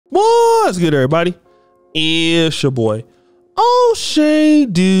What's good, everybody? It's your boy, O'Shea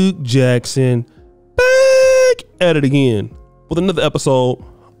Duke Jackson, back at it again with another episode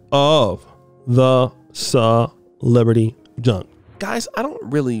of the Celebrity Junk. Guys, I don't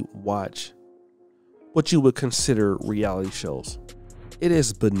really watch what you would consider reality shows. It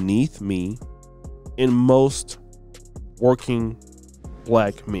is beneath me and most working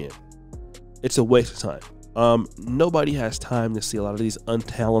black men. It's a waste of time. Nobody has time to see a lot of these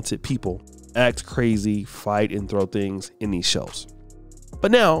untalented people act crazy, fight, and throw things in these shows.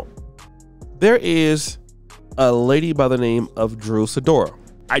 But now, there is a lady by the name of Drew Sidora.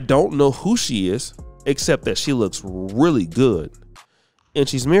 I don't know who she is, except that she looks really good. And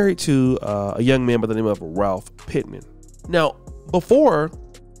she's married to a young man by the name of Ralph Pittman. Now, before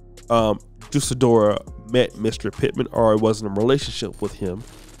Drew Sidora met Mr. Pittman, or was in a relationship with him,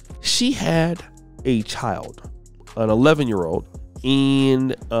 she had a child, an 11-year-old.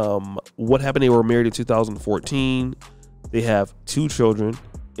 And what happened, they were married in 2014. They have 2 children,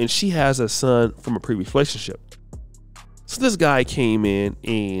 and she has a son from a previous relationship. So this guy came in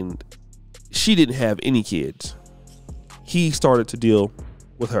and she didn't have any kids. He started to deal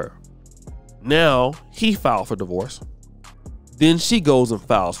with her. Now he filed for divorce. Then she goes and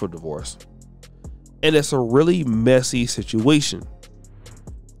files for divorce. And it's a really messy situation.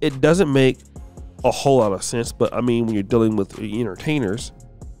 It doesn't make a whole lot of sense, but I mean, when you're dealing with entertainers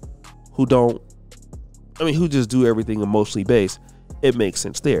who who just do everything emotionally based, it makes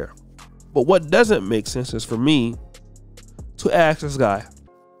sense there. But what doesn't make sense is for me to ask this guy,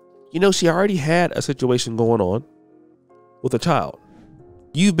 she already had a situation going on with a child.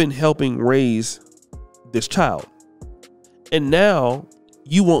 You've been helping raise this child, and now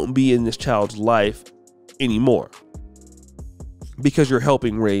you won't be in this child's life anymore because you're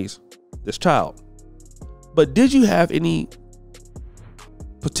helping raise this child. But did you have any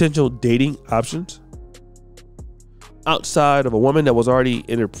potential dating options outside of a woman that was already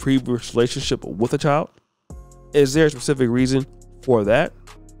in a previous relationship with a child? Is there a specific reason for that?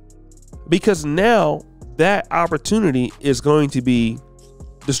 Because now that opportunity is going to be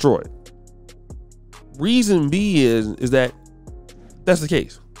destroyed. Reason B is that that's the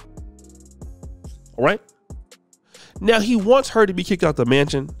case. All right. Now he wants her to be kicked out the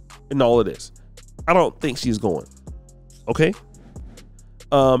mansion and all of this. I don't think she's going. Okay.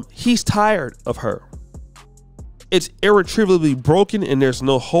 He's tired of her. It's irretrievably broken and there's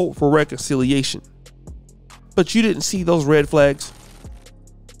no hope for reconciliation. But you didn't see those red flags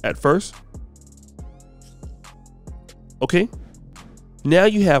at first. Okay. Now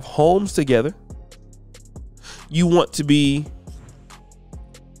you have homes together. You want to be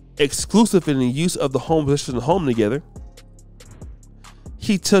exclusive in the use of the home position and home together.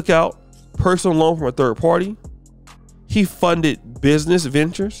 He took out personal loan from a third party. He funded business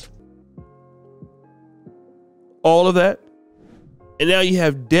ventures. All of that. And now you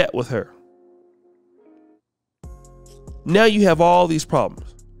have debt with her. Now you have all these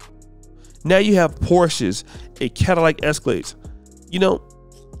problems. Now you have Porsches, a Cadillac Escalades.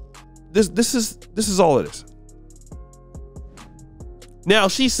 This is all it is. Now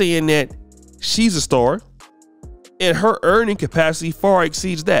she's saying that she's a star and her earning capacity far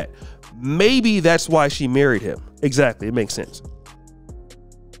exceeds that. Maybe that's why she married him. Exactly. It makes sense.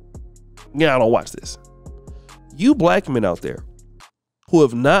 Yeah, I don't watch this. You black men out there who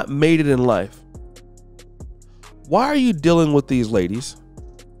have not made it in life, why are you dealing with these ladies?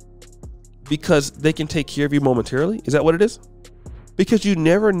 Because they can take care of you momentarily? Is that what it is? Because you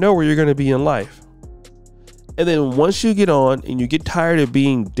never know where you're going to be in life. And then once you get on and you get tired of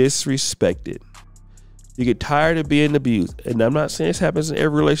being disrespected, you get tired of being abused. And I'm not saying this happens in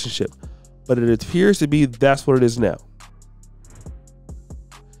every relationship, but it appears to be that's what it is now.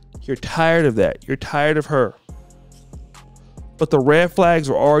 You're tired of that. You're tired of her. But the red flags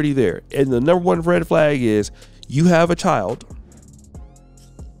are already there. And the number one red flag is you have a child.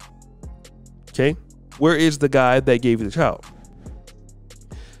 Okay. Where is the guy that gave you the child?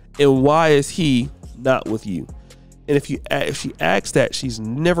 And why is he not with you? And if she acts that, she's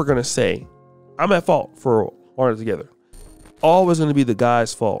never going to say, I'm at fault for wanting together. Always going to be the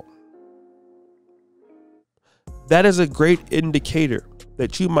guy's fault. That is a great indicator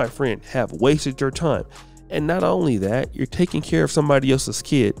that you, my friend, have wasted your time. And not only that, you're taking care of somebody else's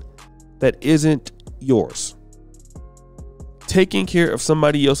kid that isn't yours. Taking care of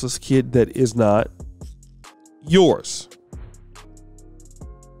somebody else's kid that is not yours.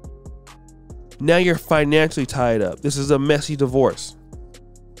 Now you're financially tied up. This is a messy divorce.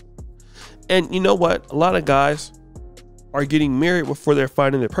 And you know what? A lot of guys are getting married before they're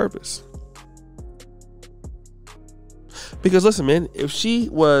finding their purpose. Because listen, man, if she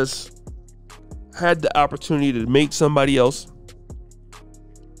was had the opportunity to meet somebody else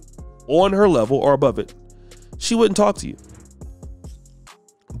on her level or above it, she wouldn't talk to you.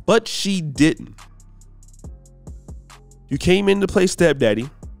 But she didn't. You came in to play stepdaddy.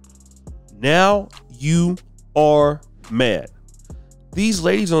 Now you are mad. These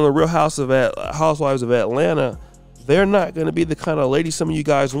ladies on the Real Housewives of Atlanta, they're not going to be the kind of ladies some of you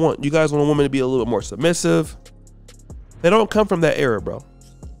guys want. You guys want a woman to be a little bit more submissive. They don't come from that era, bro.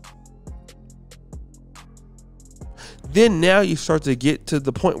 Then now you start to get to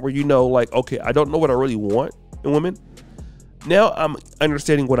the point where you know, like, okay, I don't know what I really want in women. Now I'm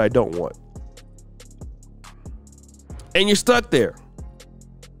understanding what I don't want. And you're stuck there.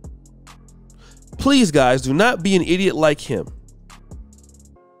 Please, guys, do not be an idiot like him.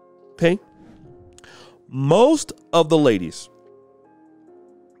 Okay? Most of the ladies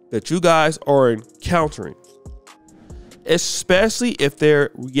that you guys are encountering, especially if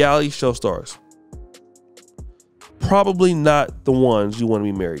they're reality show stars, probably not the ones you want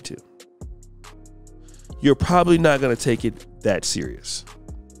to be married to. You're probably not going to take it that serious.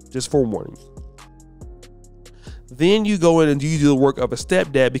 Just forewarning. Then you go in and you do the work of a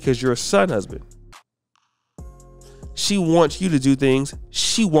stepdad because you're a son husband. She wants you to do things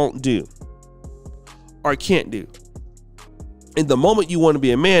she won't do or can't do. And the moment you want to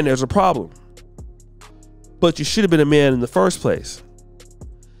be a man, there's a problem. But you should have been a man in the first place.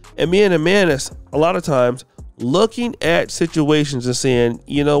 And being a man is a lot of times looking at situations and saying,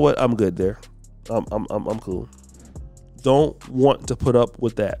 you know what, I'm good there. I'm cool. Don't want to put up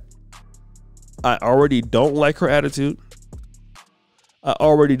with that. I already don't like her attitude. I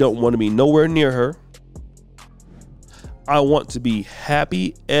already don't want to be nowhere near her. I want to be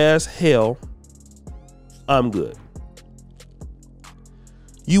happy as hell. I'm good.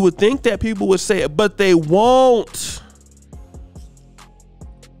 You would think that people would say it, but they won't.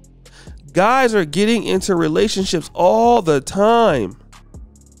 Guys are getting into relationships all the time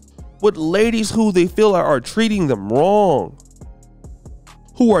with ladies who they feel are treating them wrong,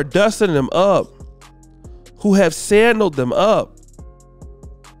 who are dusting them up, who have sandaled them up,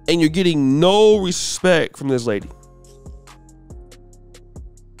 and you're getting no respect from this lady.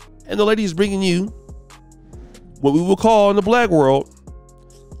 And the lady is bringing you what we will call in the black world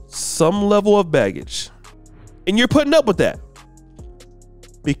some level of baggage. And you're putting up with that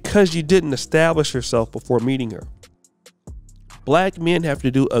because you didn't establish yourself before meeting her. Black men have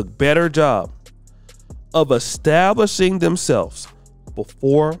to do a better job of establishing themselves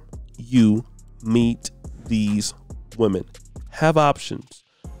before you meet these women. Have options.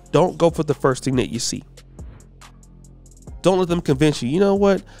 Don't go for the first thing that you see. Don't let them convince you, you know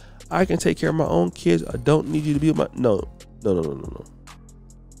what? I can take care of my own kids. I don't need you to be with my... No.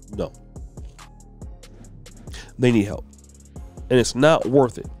 They need help. And it's not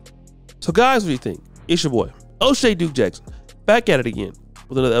worth it. So guys, what do you think? It's your boy, O'Shea Duke Jackson, back at it again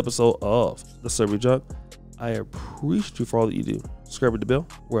with another episode of The Celebrity Junk. I appreciate you for all that you do. Subscribe to the bell.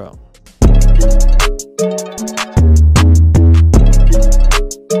 We're out.